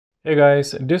Hey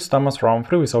guys, this is Thomas from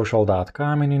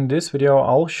freewithsocial.com, and in this video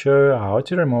I'll show you how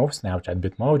to remove Snapchat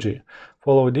Bitmoji.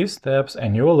 Follow these steps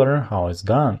and you will learn how it's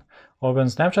done. Open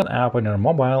Snapchat app on your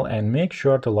mobile and make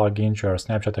sure to log into your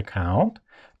Snapchat account.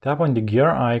 Tap on the gear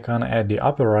icon at the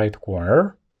upper right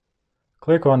corner.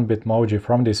 Click on Bitmoji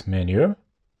from this menu.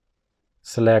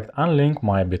 Select Unlink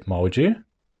My Bitmoji.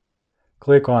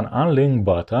 Click on Unlink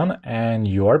button and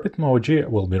your Bitmoji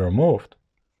will be removed.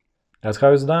 That's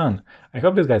how it's done. I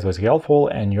hope this guide was helpful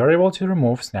and you're able to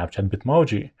remove Snapchat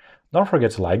Bitmoji. Don't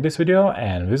forget to like this video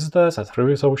and visit us at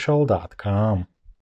freewithsocial.com.